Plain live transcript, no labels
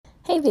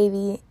Hey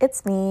baby,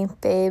 it's me,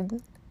 babe.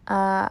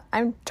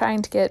 I'm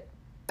trying to get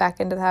back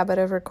into the habit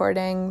of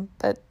recording,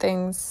 but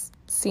things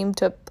seem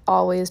to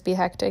always be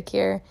hectic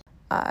here.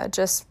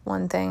 Just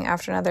one thing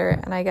after another,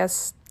 and I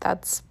guess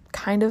that's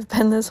kind of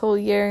been this whole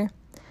year.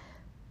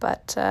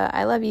 But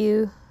I love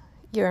you.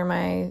 You're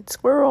my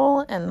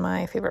squirrel and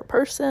my favorite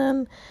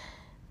person,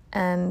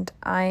 and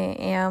I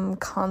am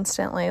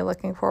constantly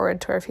looking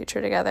forward to our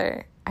future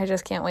together. I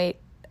just can't wait.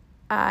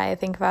 I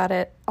think about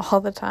it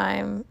all the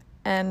time,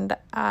 and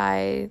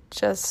I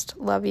just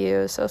love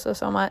you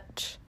so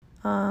much.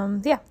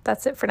 Yeah,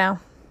 that's it for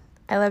now.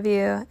 I love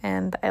you,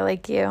 and I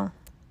like you.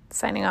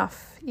 Signing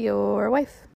off, your wife.